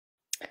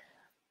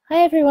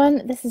Hi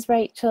everyone, this is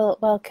Rachel.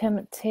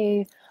 Welcome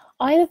to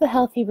either the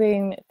Healthy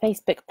Room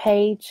Facebook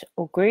page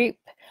or group,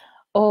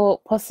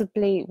 or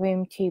possibly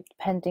RoomTube,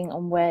 depending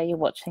on where you're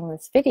watching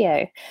this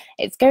video.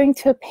 It's going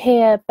to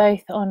appear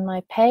both on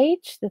my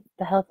page,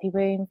 the Healthy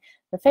Room,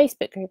 the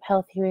Facebook group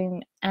Healthy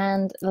Room,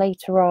 and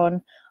later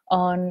on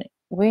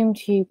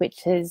RoomTube,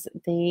 which is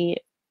the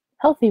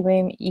Healthy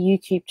Room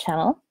YouTube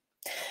channel.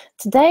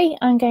 Today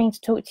I'm going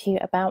to talk to you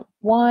about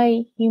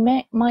why you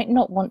might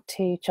not want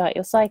to chart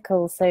your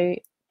cycle. So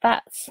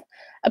that's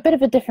a bit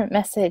of a different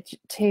message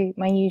to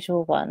my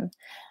usual one.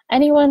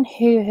 Anyone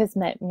who has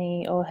met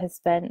me or has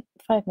spent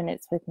 5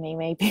 minutes with me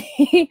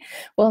maybe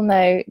will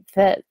know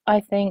that I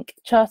think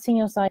charting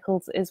your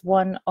cycles is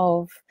one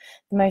of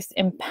the most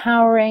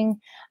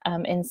empowering,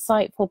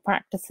 insightful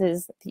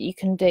practices that you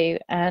can do,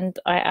 and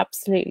I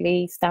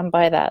absolutely stand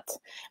by that.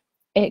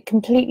 It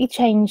completely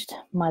changed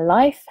my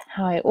life,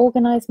 how I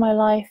organize my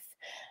life,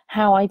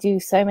 how I do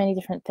so many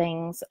different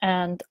things,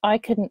 and I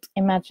couldn't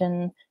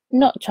imagine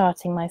not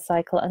charting my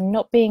cycle and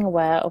not being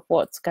aware of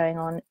what's going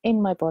on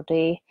in my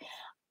body.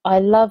 I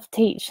love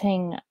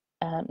teaching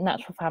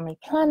natural family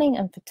planning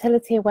and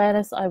fertility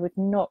awareness. I would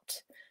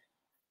not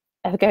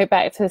ever go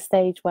back to a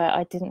stage where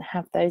I didn't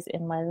have those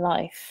in my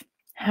life.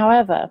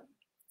 However,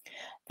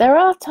 there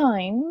are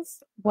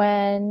times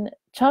when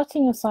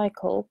charting your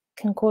cycle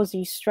can cause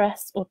you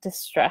stress or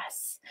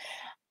distress.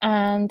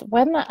 And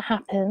when that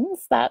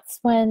happens, that's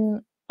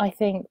when I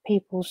think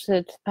people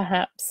should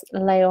perhaps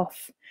lay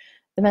off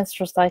the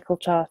menstrual cycle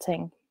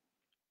charting.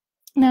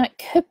 Now,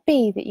 it could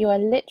be that you are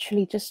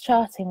literally just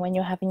charting when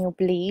you're having your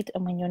bleed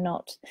and when you're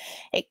not.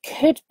 It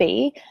could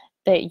be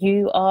that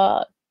you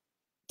are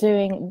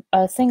doing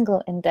a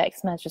single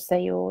index measure,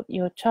 so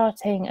you're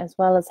charting as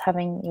well as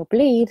having your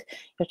bleed.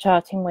 You're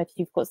charting whether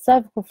you've got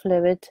cervical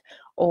fluid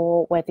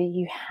or whether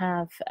you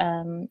have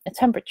a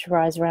temperature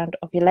rise around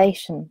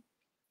ovulation.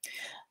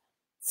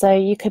 So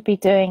you could be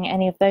doing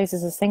any of those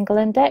as a single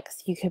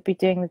index. You could be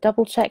doing the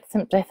double check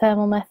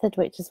symptothermal method,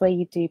 which is where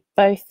you do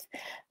both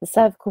the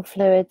cervical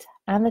fluid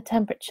and the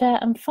temperature.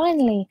 And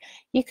finally,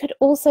 you could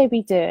also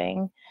be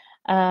doing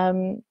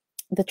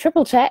the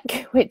triple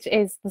check, which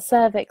is the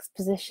cervix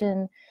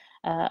position,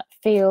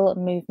 feel,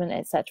 movement,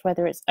 etc.,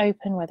 whether it's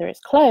open, whether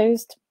it's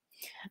closed.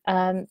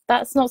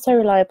 That's not so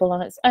reliable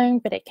on its own,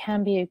 but it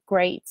can be a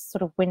great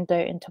sort of window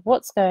into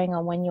what's going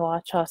on when you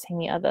are charting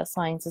the other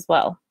signs as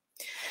well.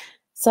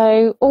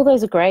 So all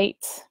those are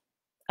great,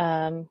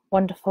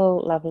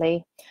 wonderful,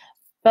 lovely.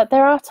 But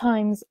there are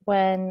times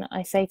when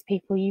I say to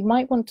people, you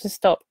might want to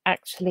stop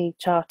actually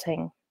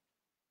charting.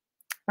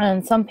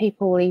 And some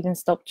people will even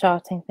stop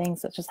charting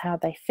things such as how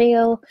they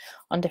feel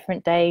on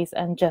different days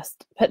and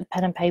just put the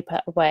pen and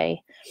paper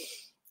away.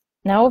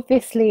 Now,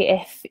 obviously,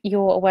 if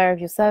you're aware of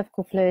your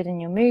cervical fluid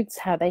and your moods,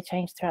 how they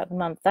change throughout the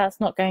month, that's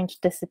not going to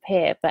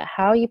disappear. But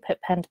how you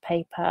put pen to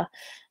paper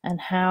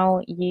and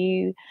how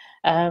you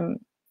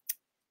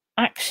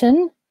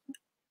action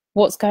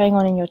what's going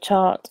on in your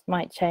chart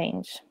might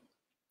change.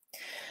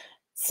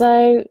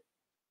 So,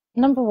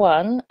 number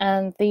one,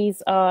 and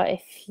these are,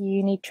 if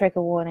you need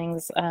trigger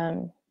warnings,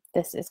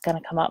 this is going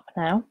to come up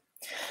now.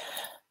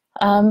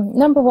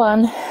 Number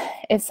one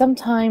is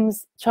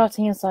sometimes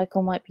charting your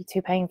cycle might be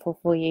too painful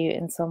for you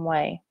in some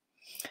way.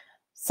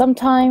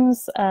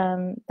 Sometimes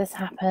this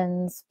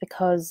happens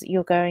because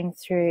you're going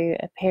through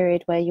a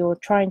period where you're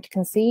trying to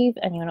conceive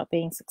and you're not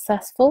being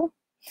successful.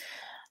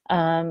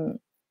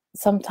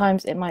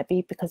 Sometimes it might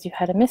be because you've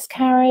had a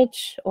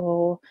miscarriage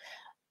or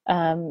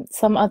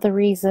some other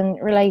reason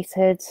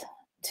related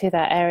to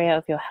that area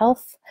of your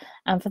health,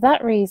 and for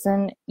that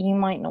reason you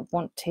might not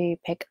want to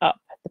pick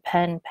up the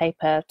pen,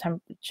 paper,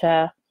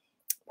 temperature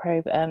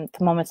probe,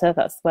 thermometer,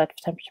 that's the word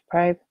for temperature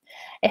probe.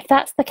 If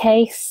that's the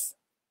case,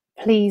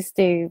 please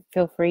do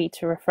feel free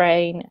to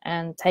refrain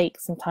and take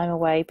some time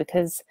away,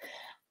 because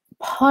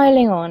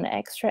piling on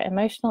extra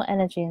emotional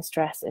energy and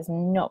stress is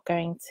not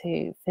going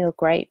to feel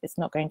great. It's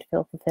not going to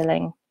feel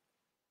fulfilling.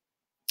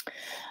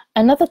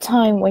 Another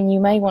time when you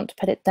may want to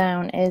put it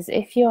down is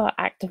if you are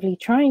actively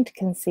trying to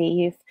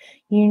conceive,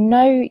 you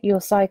know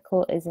your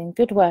cycle is in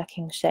good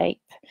working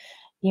shape.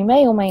 You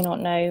may or may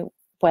not know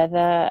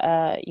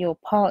whether your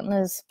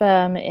partner's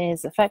sperm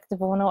is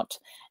effective or not,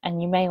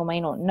 and you may or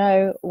may not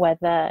know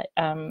whether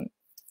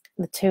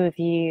the two of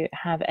you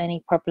have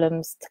any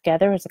problems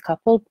together as a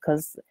couple,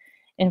 because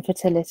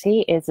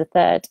infertility is a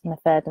third and a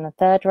third and a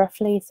third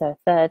roughly, so a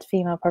third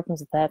female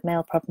problems, a third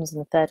male problems,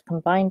 and a third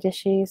combined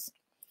issues.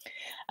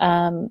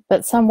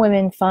 But some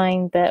women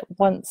find that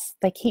once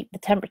they keep the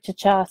temperature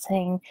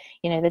charting,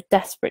 they're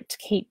desperate to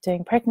keep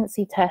doing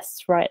pregnancy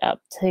tests right up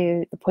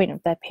to the point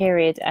of their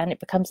period, and it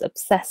becomes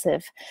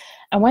obsessive.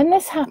 And when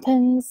this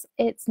happens,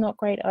 it's not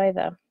great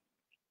either.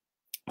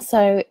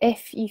 So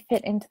if you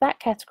fit into that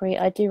category,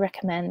 I do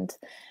recommend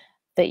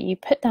that you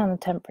put down the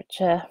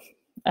temperature.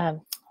 I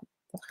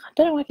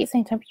don't know why I keep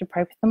saying temperature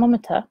probe,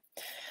 thermometer.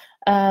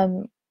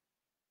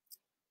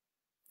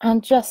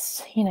 And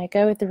just,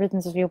 go with the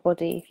rhythms of your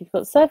body. If you've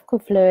got cervical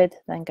fluid,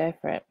 then go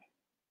for it.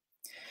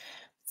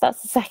 So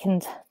that's the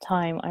second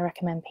time I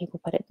recommend people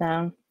put it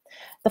down.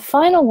 The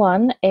final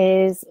one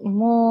is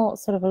more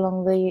sort of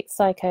along the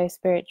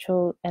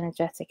psycho-spiritual,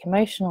 energetic,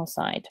 emotional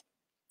side.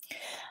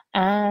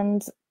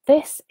 And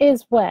this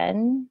is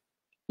when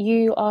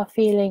you are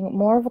feeling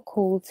more of a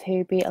call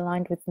to be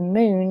aligned with the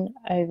moon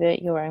over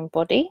your own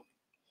body.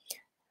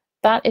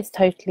 That is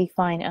totally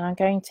fine, and I'm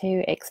going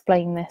to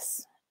explain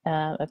this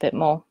a bit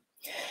more.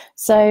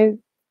 So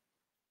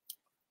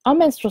our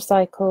menstrual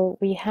cycle,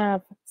 we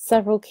have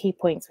several key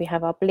points. We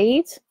have our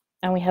bleed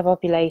and we have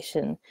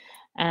ovulation,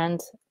 and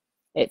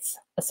it's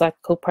a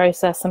cyclical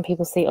process. Some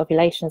people see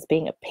ovulation as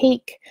being a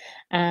peak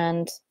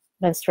and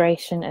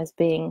menstruation as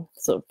being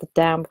sort of the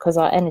down, because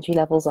our energy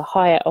levels are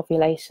high at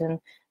ovulation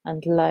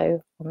and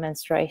low on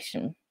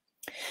menstruation.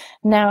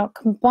 Now,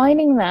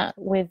 combining that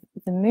with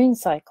the moon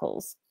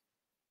cycles,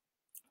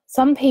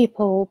 some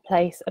people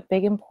place a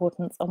big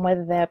importance on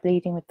whether they're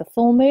bleeding with the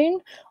full moon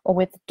or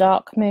with the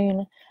dark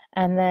moon,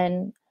 and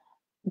then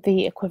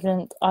the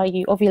equivalent, are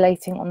you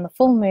ovulating on the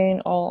full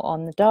moon or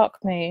on the dark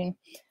moon?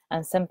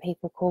 And some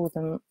people call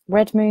them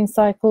red moon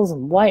cycles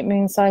and white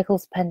moon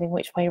cycles, depending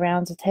which way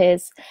round it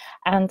is,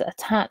 and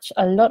attach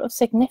a lot of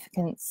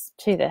significance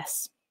to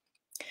this.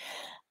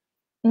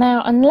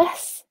 Now,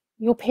 unless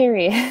your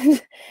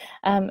period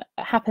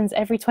happens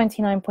every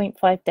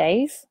 29.5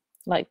 days,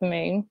 like the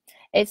moon,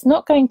 it's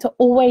not going to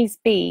always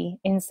be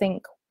in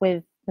sync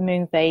with the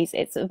moon phase.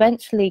 It's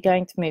eventually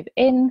going to move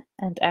in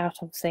and out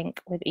of sync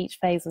with each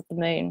phase of the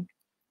moon.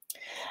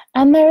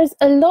 And there is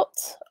a lot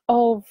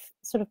of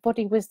sort of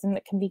body wisdom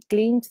that can be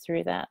gleaned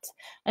through that.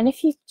 And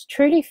if you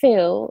truly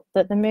feel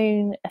that the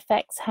moon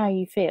affects how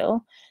you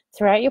feel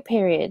throughout your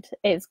period,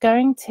 it's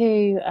going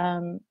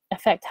to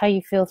affect how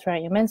you feel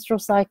throughout your menstrual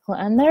cycle.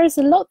 And there is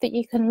a lot that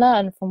you can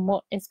learn from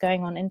what is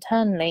going on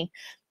internally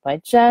by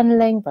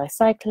journaling, by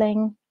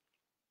cycling,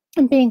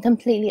 and being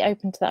completely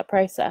open to that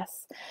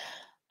process.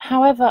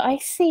 However, I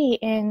see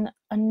in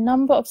a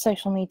number of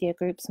social media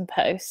groups and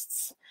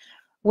posts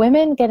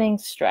women getting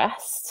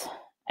stressed,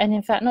 and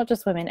in fact, not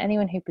just women,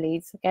 anyone who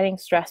bleeds, getting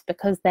stressed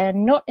because they're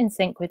not in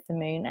sync with the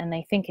moon, and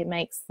they think it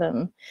makes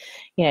them,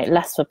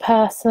 less of a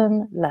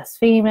person, less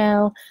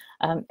female.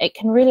 It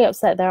can really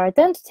upset their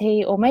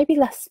identity, or maybe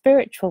less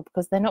spiritual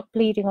because they're not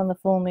bleeding on the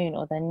full moon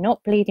or they're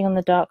not bleeding on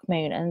the dark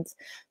moon, and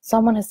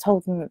someone has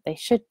told them that they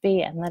should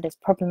be, and that is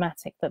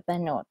problematic that they're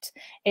not.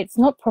 It's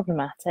not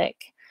problematic.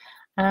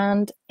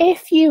 And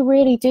if you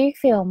really do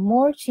feel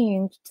more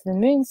attuned to the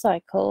moon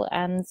cycle,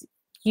 and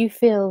you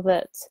feel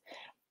that,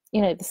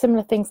 the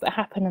similar things that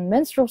happen in the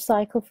menstrual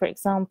cycle, for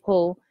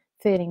example,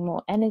 feeling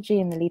more energy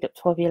in the lead up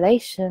to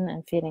ovulation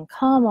and feeling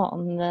calmer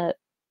on the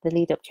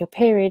lead up to your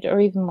period,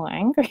 or even more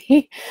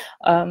angry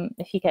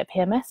if you get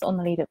PMS on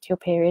the lead up to your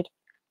period,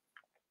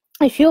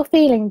 if you're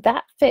feeling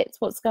that fits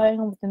what's going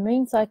on with the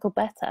moon cycle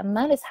better, and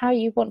that is how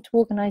you want to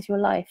organize your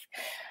life,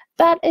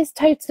 that is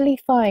totally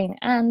fine.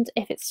 And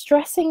if it's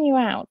stressing you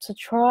out to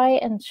try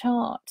and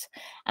chart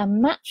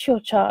and match your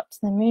chart to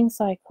the moon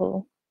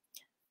cycle,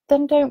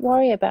 then don't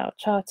worry about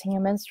charting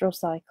your menstrual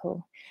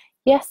cycle.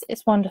 Yes,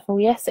 it's wonderful.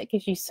 Yes, it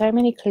gives you so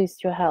many clues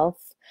to your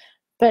health.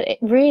 But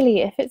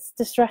if it's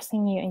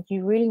distressing you and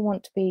you really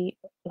want to be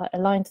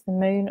aligned to the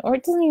moon, or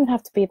it doesn't even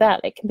have to be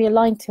that, it can be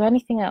aligned to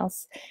anything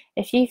else.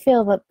 If you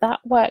feel that that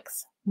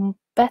works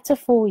better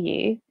for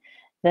you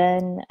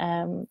than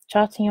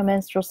charting your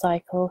menstrual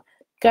cycle,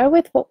 go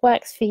with what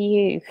works for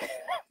you.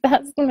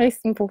 That's the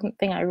most important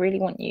thing I really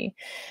want you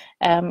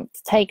to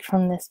take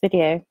from this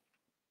video.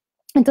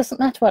 It doesn't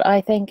matter what I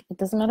think, it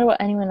doesn't matter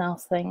what anyone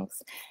else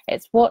thinks,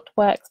 it's what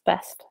works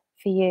best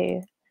for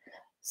you.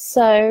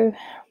 So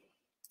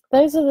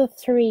those are the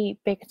three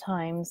big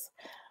times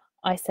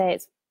I say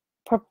it's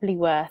probably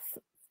worth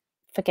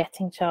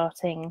forgetting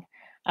charting,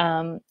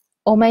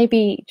 or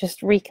maybe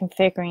just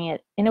reconfiguring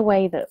it in a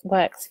way that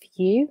works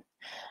for you.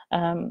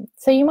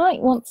 So you might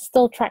want to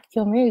still track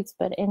your moods,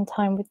 but in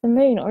time with the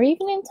moon, or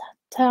even in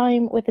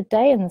time with the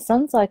day and the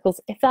sun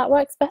cycles, if that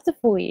works better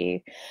for you.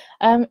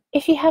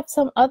 If you have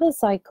some other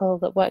cycle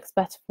that works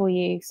better for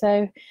you,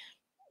 so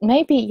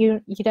maybe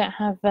you don't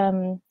have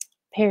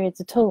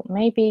periods at all,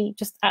 maybe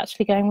just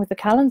actually going with the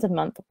calendar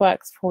month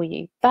works for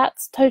you.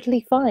 That's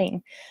totally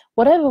fine.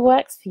 Whatever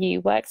works for you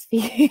works for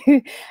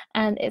you,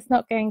 and it's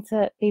not going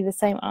to be the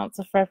same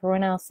answer for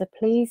everyone else. So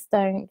please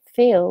don't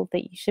feel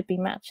that you should be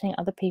matching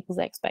other people's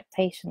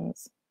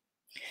expectations.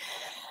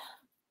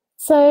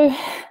 So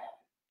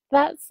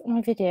that's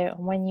my video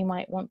on when you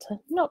might want to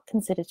not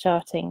consider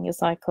charting your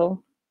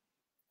cycle.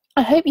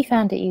 I hope you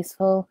found it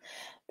useful.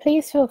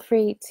 Please feel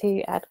free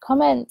to add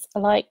comments,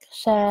 like,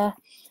 share.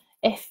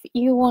 If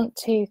you want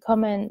to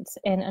comment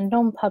in a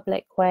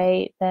non-public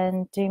way,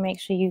 then do make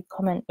sure you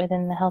comment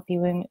within the Healthy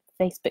Womb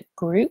Facebook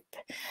group,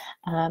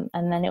 and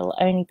then it will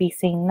only be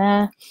seen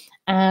there.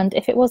 And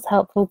if it was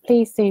helpful,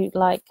 please do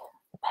like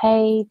the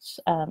page,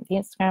 the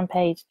Instagram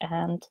page,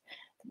 and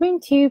the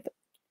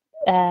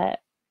WombTube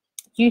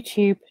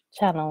YouTube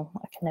channel.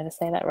 I can never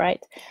say that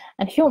right.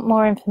 And if you want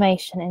more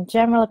information in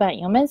general about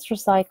your menstrual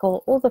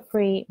cycle or the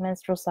free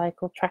menstrual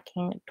cycle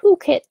tracking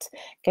toolkit,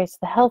 go to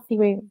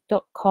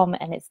thehealthywomb.com,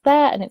 and it's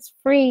there and it's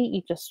free.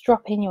 You just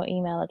drop in your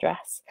email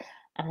address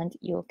and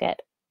you'll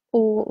get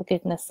all the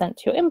goodness sent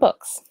to your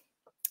inbox.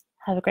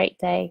 Have a great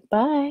day.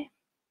 Bye.